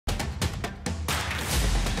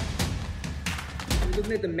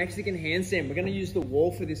looking at the Mexican handstand. We're gonna use the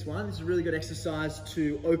wall for this one. This is a really good exercise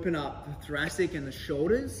to open up the thoracic and the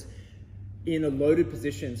shoulders in a loaded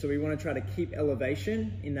position. So we wanna try to keep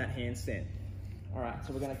elevation in that handstand. All right,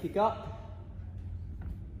 so we're gonna kick up.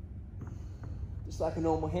 Just like a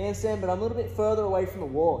normal handstand, but I'm a little bit further away from the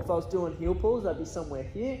wall. If I was doing heel pulls, I'd be somewhere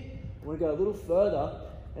here. I wanna go a little further.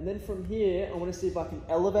 And then from here, I wanna see if I can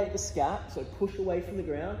elevate the scap, so push away from the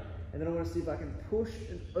ground. And then I wanna see if I can push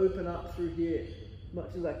and open up through here as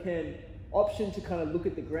much as I can. Option to kind of look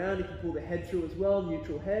at the ground. You can pull the head through as well,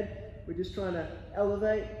 neutral head. We're just trying to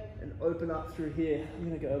elevate and open up through here. I'm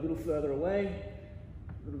gonna go a little further away,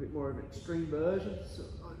 a little bit more of an extreme version. So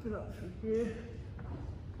open up through here,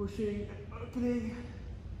 pushing and opening,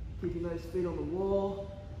 keeping those feet on the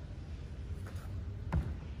wall.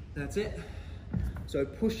 That's it. So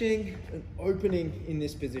pushing and opening in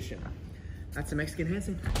this position. That's a Mexican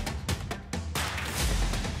handstand.